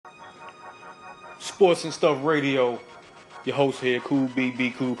Sports and Stuff Radio. Your host here, Cool B, be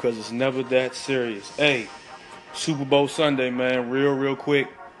cool, because it's never that serious. Hey, Super Bowl Sunday, man, real quick.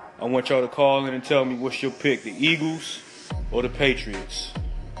 I want y'all to call in and tell me what's your pick, the Eagles or the Patriots.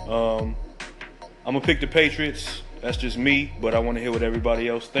 I'm going to pick the Patriots. That's just me, but I want to hear what everybody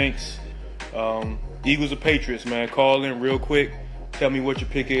else thinks. Eagles or Patriots, man, call in real quick. Tell me what your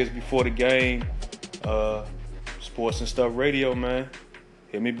pick is before the game. Sports and Stuff Radio, man.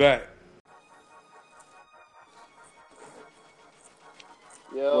 Hit me back.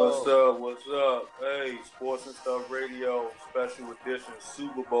 Yo. What's up? Hey, Sports and Stuff Radio, special edition,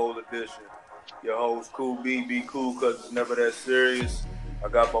 Super Bowl edition. Your host, Cool B, be cool, because it's never that serious. I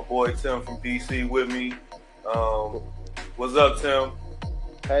got my boy Tim from DC with me. What's up, Tim?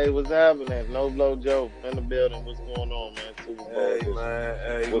 Hey, what's happening? No Blow Joe in the building. What's going on, man? Super Bowl Hey, edition. man.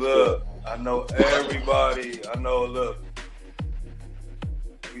 Hey, What's look, I know everybody. Look,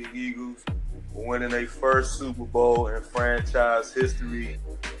 the Eagles winning their first Super Bowl in franchise history.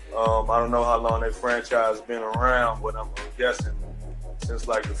 I don't know how long their franchise has been around, but I'm guessing since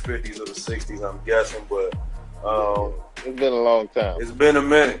like the 50s or the 60s, I'm guessing. But It's been a long time. it's been a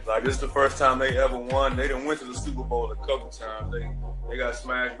minute. Like, this is the first time they ever won. They done went to the Super Bowl a couple times. They got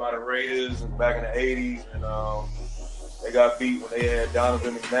smashed by the Raiders back in the 80s, and they got beat when they had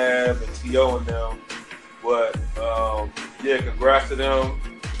Donovan McNabb and T.O. and them. But, yeah, congrats to them.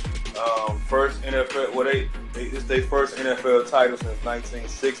 First NFL, it's their first NFL title since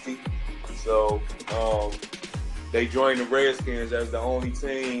 1960. So they joined the Redskins as the only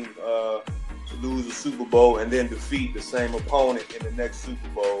team to lose a Super Bowl and then defeat the same opponent in the next Super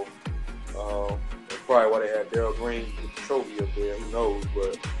Bowl. That's probably why they had Darryl Green with the trophy up there. Who knows?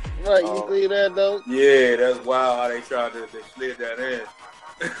 But Right, you see that, though? yeah, that's wild how they slid that in.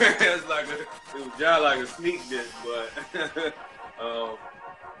 It was just like a sneak diss, but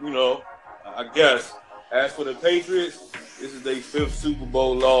I guess. As for the Patriots, this is their fifth Super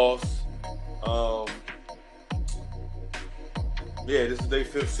Bowl loss. This is their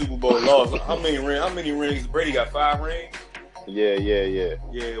fifth Super Bowl loss. How many rings? Brady got 5 rings? Yeah.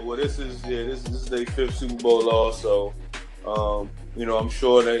 Yeah, well, this is their fifth Super Bowl loss. So, I'm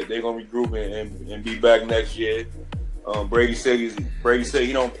sure they're gonna regroup and be back next year. Brady said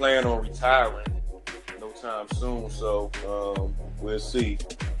he don't plan on retiring no time soon. So we'll see.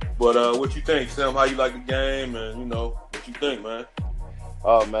 But what you think, Sam? How you like the game, and what you think, man?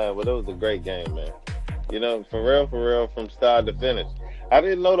 Oh, man, well, it was a great game, man. For real, from start to finish. I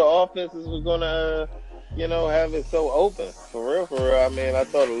didn't know the offenses was going to, have it so open. For real. I mean, I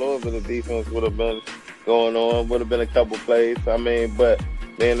thought a little bit of defense would have been going on, would have been a couple plays. I mean, but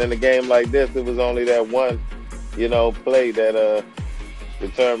then in a game like this, it was only that one, play that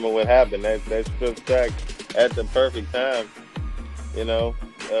determined what happened. That strip sack at the perfect time,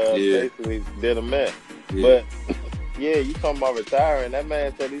 basically did a man. Yeah. But, yeah, you talking about retiring. That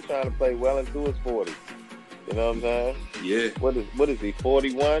man said he's trying to play well into his 40s. You know what I'm saying? Yeah. What is he,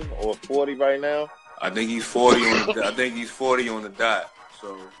 41 or 40 right now? I think he's 40 on the dot.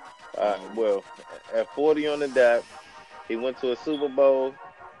 So, well, at 40 on the dot, he went to a Super Bowl.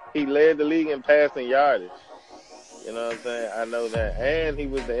 He led the league in passing yardage. You know what I'm saying? I know that. And he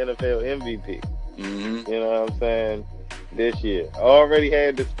was the NFL MVP. mm-hmm. You know what I'm saying? This year. Already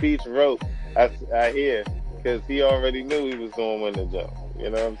had the speech wrote, I hear, because he already knew he was going to win the job. You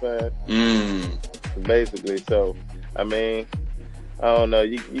know what I'm saying? Basically. So, I mean, I don't know.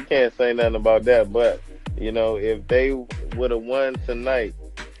 You can't say nothing about that. But, if they would have won tonight,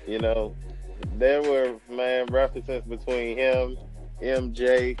 there were, references between him,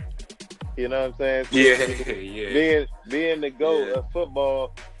 MJ, you know what I'm saying? So Yeah. Being the GOAT of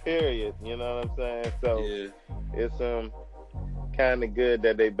football, period. You know what I'm saying? So it's kind of good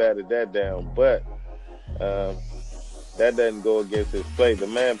that they batted that down, but that doesn't go against his play. The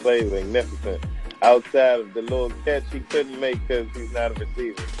man played magnificent. Outside of the little catch he couldn't make because he's not a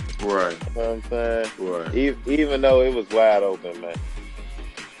receiver. Right. You know what I'm saying? Right. Even though it was wide open, man.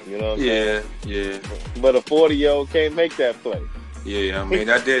 You know what I'm saying? Yeah. But a 40-year-old can't make that play. Yeah, I mean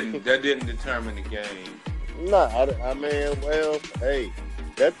that didn't determine the game. Nah, I mean, well, hey,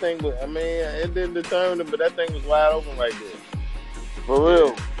 that thing was, it didn't determine it, but that thing was wide open right there. For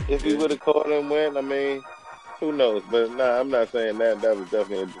real. If he would have caught and went, who knows? But nah, I'm not saying that. That was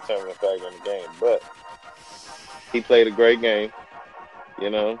definitely a determining factor in the game. But he played a great game.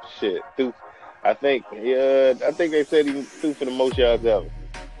 Shit. I think they said he threw for the most yards ever.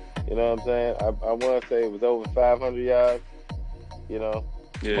 You know what I'm saying? I want to say it was over 500 yards.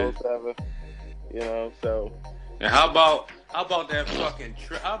 Most ever. So. And how about that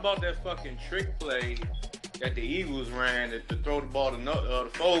fucking trick play that the Eagles ran to throw the ball to the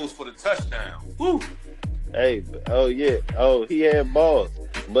Foles for the touchdown. Woo! Hey, oh yeah, oh he had balls,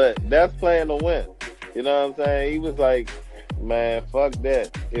 but that's playing to win. You know what I'm saying? He was like, man, fuck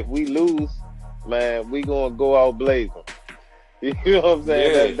that. If we lose, man, we gonna go out blazing. You know what I'm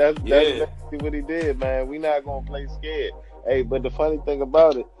saying? That's basically what he did, man. We not gonna play scared. Hey, but the funny thing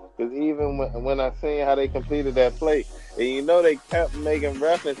about it, because even when I seen how they completed that play, and you know they kept making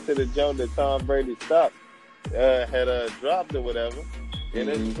reference to the joint that Tom Brady stopped, had dropped or whatever. And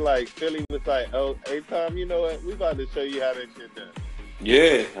it's like Philly was like, oh, hey Tom, you know what? We about to show you how that shit done.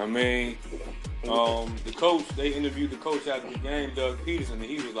 Yeah, I mean, the coach, they interviewed the coach after the game, Doug Peterson, and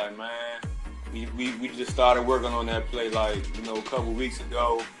he was like, man, we just started working on that play like, you know, a couple weeks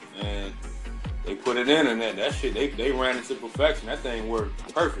ago, and they put it in, and that shit, they ran it to perfection. That thing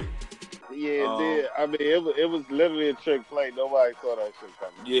worked perfect. Yeah, it did. I mean, it was literally a trick play. Nobody saw that shit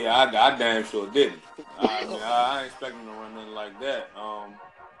coming. Yeah, I damn sure didn't. I mean, I ain't expecting to run nothing like that.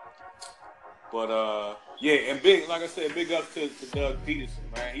 Yeah, and like I said, big up to Doug Peterson,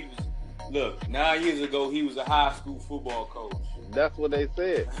 man. He was, look, 9 years ago, he was a high school football coach. That's what they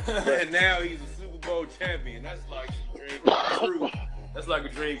said. And now he's a Super Bowl champion. That's like a dream come true. That's like a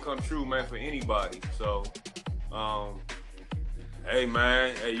dream come true, man, for anybody. So, hey,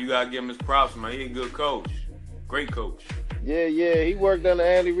 man, you got to give him his props, man. He's a good coach. Great coach. Yeah, he worked under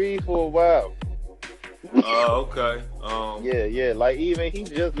Andy Reid for a while. Okay. Yeah. Like, even he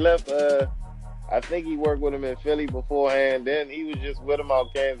just left, I think he worked with him in Philly beforehand. Then he was just with him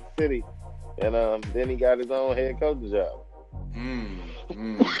out Kansas City. And then he got his own head coaching job.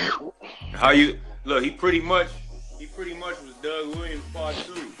 How you look? He pretty much was Doug Williams part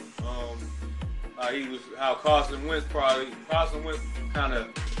 2. How Carson Wentz kind of,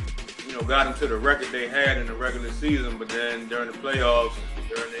 you know, got him to the record they had in the regular season, but then during the playoffs,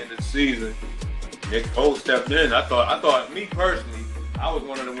 during the end of the season, Nick Foles stepped in. I thought, me personally, I was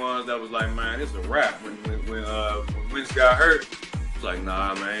one of the ones that was like, man, it's a wrap. When Wentz got hurt, it's like,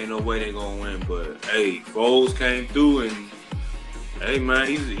 nah, man, ain't no way they gonna win. But hey, Foles came through, and hey, man,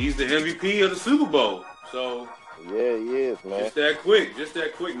 he's the MVP of the Super Bowl. So yeah, he is, man. Just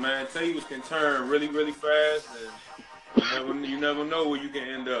that quick, man. Tables can turn really, really fast, and you never know where you can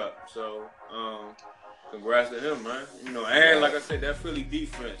end up. So, congrats to him, man. You know, and like I said, that Philly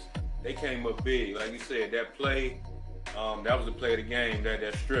defense, they came up big. Like you said, that play, that was the play of the game.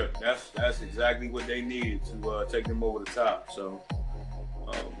 That strip, that's exactly what they needed to take them over the top. So,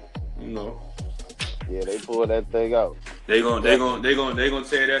 you know. Yeah, they pulled that thing out. They gonna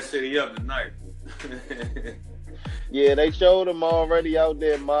tear that city up tonight. Yeah, they showed them already out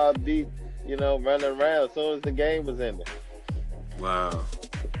there, mob deep, you know, running around as soon as the game was ending. Wow.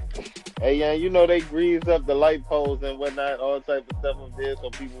 Hey, yeah, you know they greased up the light poles and whatnot, all type of stuff up there so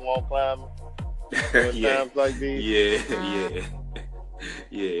people won't climb them. Yeah. Times like these.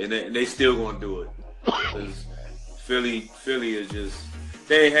 Yeah, and they still gonna do it. Cause Philly is just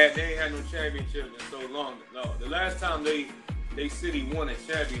they ain't had no championship in so long. No, the last time they city won a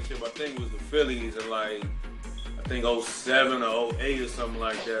championship, I think was the Phillies in like, I think 07 or 08 or something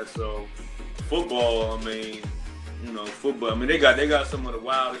like that. So football, I mean, you know, they got some of the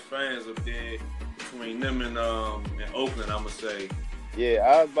wildest fans up there between them and Oakland, I'm gonna say. Yeah,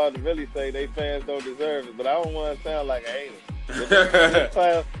 I was about to really say they fans don't deserve it, but I don't want to sound like a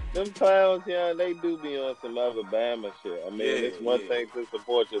hater. Them clowns, yeah, they do be on some other Bama shit. I mean, it's one thing to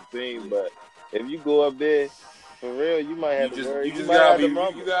support your team, but if you go up there, for real, you might have to worry. You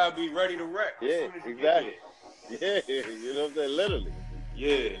gotta be ready to wreck. Yeah, exactly. Yeah, you know what I'm saying? Literally.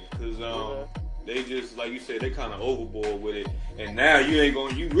 Yeah, because they just, like you said, they kind of overboard with it, and now you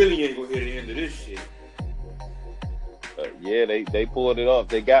really ain't gonna hear the end of this shit. Yeah, they pulled it off.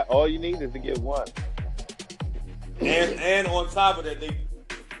 They got all you need is to get one. And on top of that, they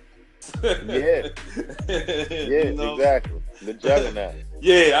you know? Exactly. The juggernaut.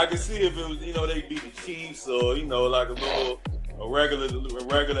 Yeah, I can see if it was, you know, they beat the Chiefs or, you know, like a regular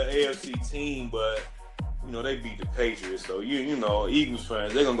AFC team, but you know, they beat the Patriots. So you know, Eagles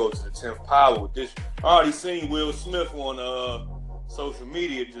fans, they're gonna go to the 10th power with this. I already seen Will Smith on social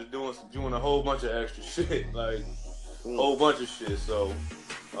media just doing a whole bunch of extra shit, like a whole bunch of shit. So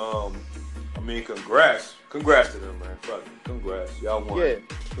I mean, congrats to them, man. Fuck it. Congrats. Y'all won. Yeah.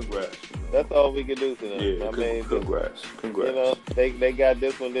 Congrats. You know. That's all we can do to them. Yeah, I mean, congrats. You know, they got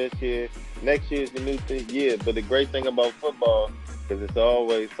this one this year. Next year's the new thing. Yeah, but the great thing about football is it's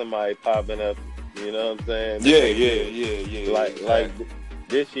always somebody popping up. You know what I'm saying? Yeah. Like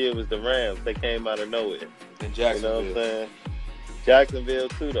this year was the Rams. They came out of nowhere. In Jacksonville. You know what I'm saying? Jacksonville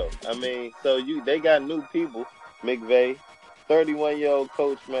too, though. I mean, so they got new people, McVay. 31-year-old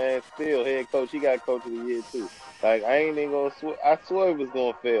coach, man, still head coach. He got coach of the year too. Like I ain't even gonna I swear he was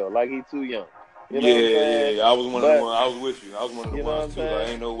gonna fail. Like he too young. You know what I'm saying? I was one of the But ones. I was with you. I was one of the you know what ones I'm too. Like,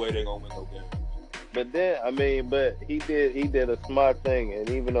 saying? ain't no way they gonna win no game. But then I mean, but he did a smart thing, and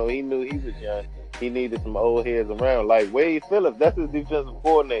even though he knew he was young, he needed some old heads around. Like Wade Phillips, that's his defensive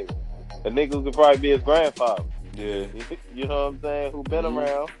coordinator. A nigga who could probably be his grandfather. Yeah. You know what I'm saying? Who been Mhm.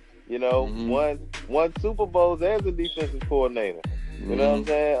 around? You know, won Super Bowls as a defensive coordinator. You know what I'm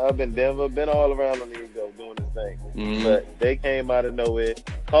saying? Up in Denver, been all around the league though, doing his thing. But they came out of nowhere.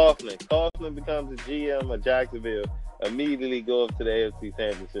 Coughlin becomes the GM of Jacksonville. Immediately go up to the AFC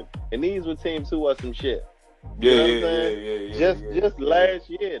Championship. And these were teams who was some shit. You know what I'm saying? Just last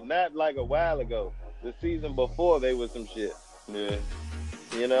year, not like a while ago. The season before they was some shit. Yeah.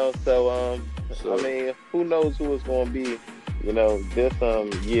 You know, so I mean, who knows who it's gonna be, you know, this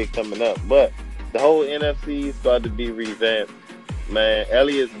year coming up. But the whole NFC is about to be revamped. Man,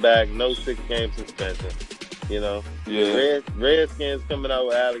 Elliott's back, no 6-game suspension. You know. Yeah. Redskins coming out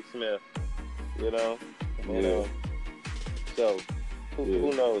with Alex Smith. You know. Yeah. So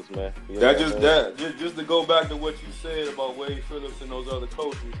who knows, man? Just to go back to what you said about Wade Phillips and those other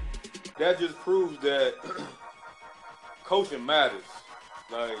coaches, that just proves that coaching matters.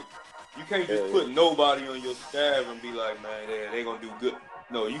 Like, you can't just put nobody on your staff and be like, man, they gonna do good.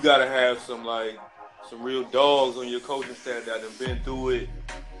 No, you gotta have some real dogs on your coaching staff that done been through it.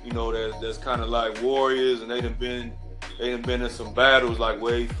 You know, that's kind of like warriors, and they done been in some battles like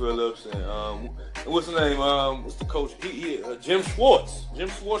Wade Phillips and what's the name? What's the coach? Jim Schwartz. Jim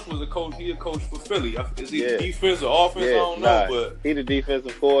Schwartz was a coach. He a coach for Philly. Is he defense or offense? I don't know, but he the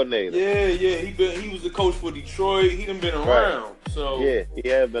defensive coordinator. Yeah. He was the coach for Detroit. He done been around. Right. So yeah, he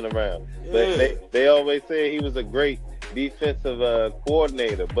has been around. Yeah. But they always say he was a great defensive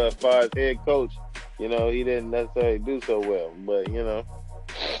coordinator, but as far as head coach, you know, he didn't necessarily do so well. But you know,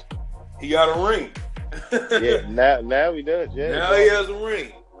 he got a ring. yeah, now he does. Yeah, now he has a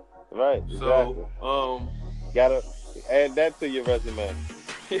ring. Right. Exactly. So, gotta add that to your resume.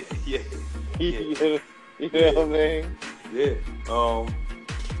 Yeah. You know what I mean? Yeah.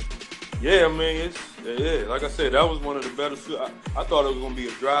 Yeah, I mean, like I said, that was one of the better. I thought it was gonna be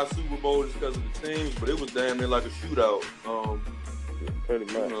a dry Super Bowl just because of the teams, but it was damn near like a shootout. Pretty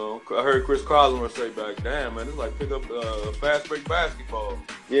much. You know, I heard Chris Collinsworth say back, "Damn, man, it's like pick up fast break basketball."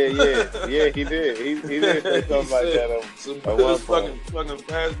 Yeah, he did. He did say something like that. Some fucking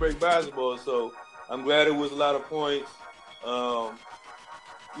fast break basketball. So I'm glad it was a lot of points.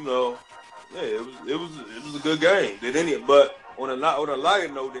 You know, yeah, it was a good game. But on a lighter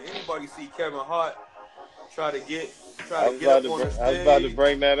note, did anybody see Kevin Hart try to get up on the stage? I was about to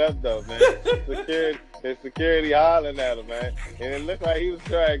bring that up though, man. Security hollering at him, man. And it looked like he was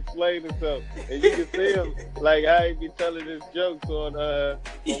trying to explain himself. And you can see him, like, how he be telling his jokes on one of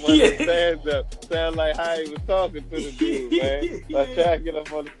the stand-up. Sound like how he was talking to the dude, man. Like, trying to get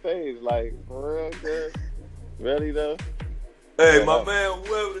up on the stage. Like, for real, dude? Really, though? Hey, my man,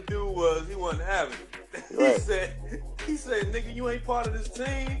 whoever the dude was, he wasn't having it. Right. He said, nigga, you ain't part of this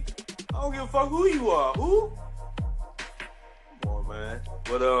team. I don't give a fuck who you are. Who? Come on, man.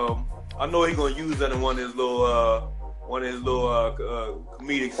 But, I know he gonna use that in one of his little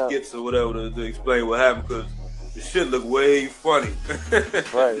comedic skits or whatever to explain what happened, because the shit look way funny.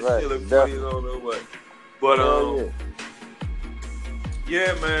 Right. Shit look funny, I don't know what. But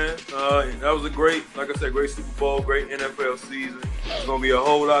yeah, man, that was a great Super Bowl, great NFL season. There's gonna be a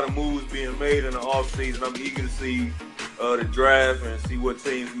whole lot of moves being made in the off season. I'm eager to see the draft and see what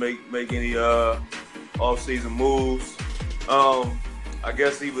teams make any off season moves. I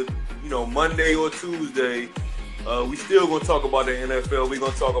guess either Monday or Tuesday, we still gonna talk about the NFL. We're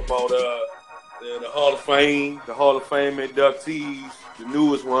gonna talk about the Hall of Fame inductees, the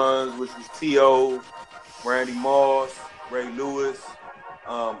newest ones, which was T.O., Randy Moss, Ray Lewis,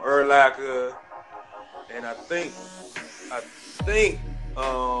 Urlacher, and I think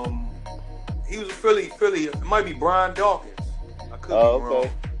he was a Philly. It might be Brian Dawkins. I could be wrong.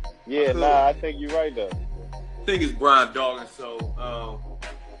 Yeah, I think you're right though. I think it's Brian Dawkins. So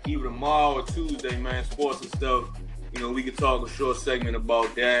either tomorrow or Tuesday, man, sports and stuff. We could talk a short segment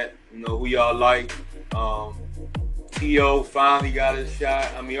about that. Who y'all like. T.O. finally got his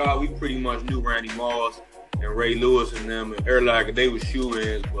shot. I mean, we pretty much knew Randy Moss and Ray Lewis and them and Urlacher, they were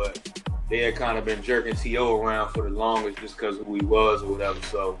shoe-ins, but they had kind of been jerking T.O. around for the longest just because of who he was or whatever.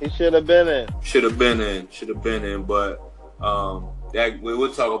 So he should have been in. But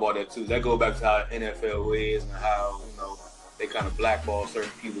we'll talk about that too. That goes back to how NFL is and how they kind of blackball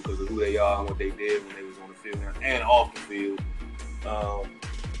certain people because of who they are and what they did when they was on the field and off the field.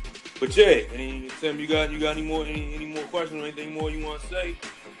 But yeah, Tim, you got any more questions or anything more you want to say?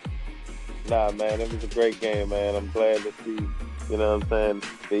 Nah, man, it was a great game, man. I'm glad to see, you know what I'm saying,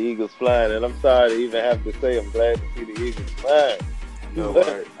 the Eagles flying. And I'm sorry to even have to say I'm glad to see the Eagles flying. No,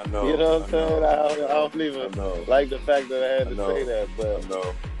 right? I know. You know what I'm saying? I don't even like the fact that I had to say that, but I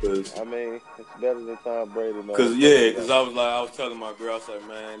know, cause I mean, it's better than Tom Brady. Man. Cause I was telling my girl, I was like,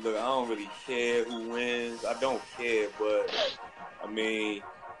 man, look, I don't really care who wins. I don't care, but I mean,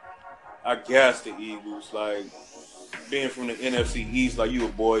 I guess the Eagles, like being from the NFC East, like you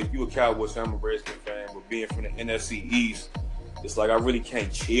a Cowboys fan, I'm a Redskins fan, but being from the NFC East, it's like I really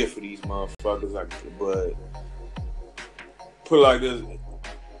can't cheer for these motherfuckers. But put it like this,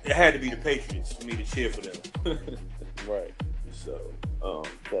 it had to be the Patriots for me to cheer for them. Right. So,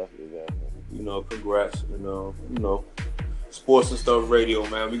 definitely. You know, congrats. You know, sports and stuff radio,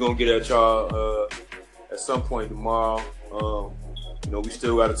 man. We gonna get at y'all at some point tomorrow. You know, we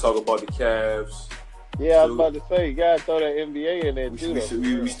still got to talk about the Cavs. Yeah, I was about to say, you got to throw that NBA in there, too.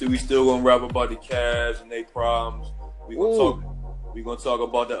 We still going to rap about the Cavs and their problems. We gonna talk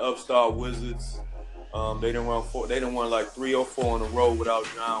about the upstart Wizards. They done won like 3 or 4 in a row without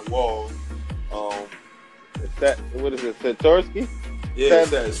John Wall. What is it, Satorsky? Yeah,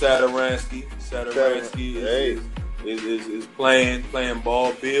 Saturansky. Is playing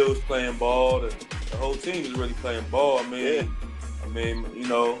ball. Bill's playing ball. The whole team is really playing ball. I mean, you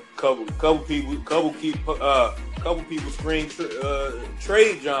know, couple people scream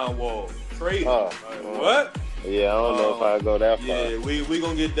trade John Wall. Trade him. What? Yeah, I don't know if I go that far. Yeah, we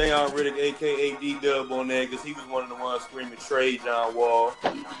gonna get Dayon Riddick, aka D-Dub, on there because he was one of the ones screaming trade John Wall.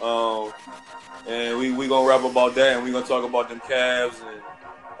 And we gonna rap about that, and we gonna talk about them Cavs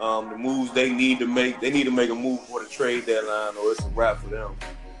and the moves they need to make. They need to make a move for the trade deadline, or it's a wrap for them.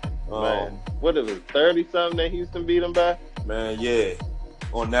 Man, what is it, 30-something that Houston beat them by? Man, yeah,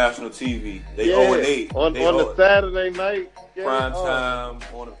 on national TV. They 0-8. On the Saturday night. Prime time,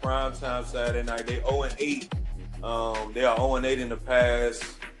 on the prime time Saturday night. They 0-8. They are 0-8 in the past,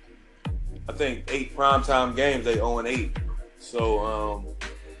 I think, 8 primetime games. They 0-8. So,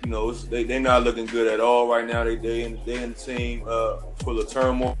 you know, they're not looking good at all right now. They in the team full of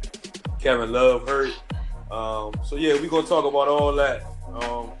turmoil. Kevin Love hurt. So yeah, we're gonna talk about all that.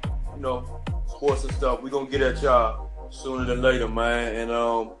 You know, sports and stuff. We're gonna get at y'all sooner than later, man.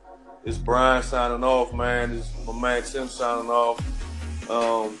 And it's Brian signing off, man. It's my man Tim signing off.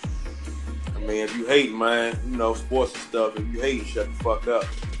 I mean, if you hate, man, you know, sports and stuff, if you hate, shut the fuck up.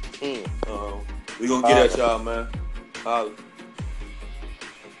 We gonna get at y'all, man. Holla.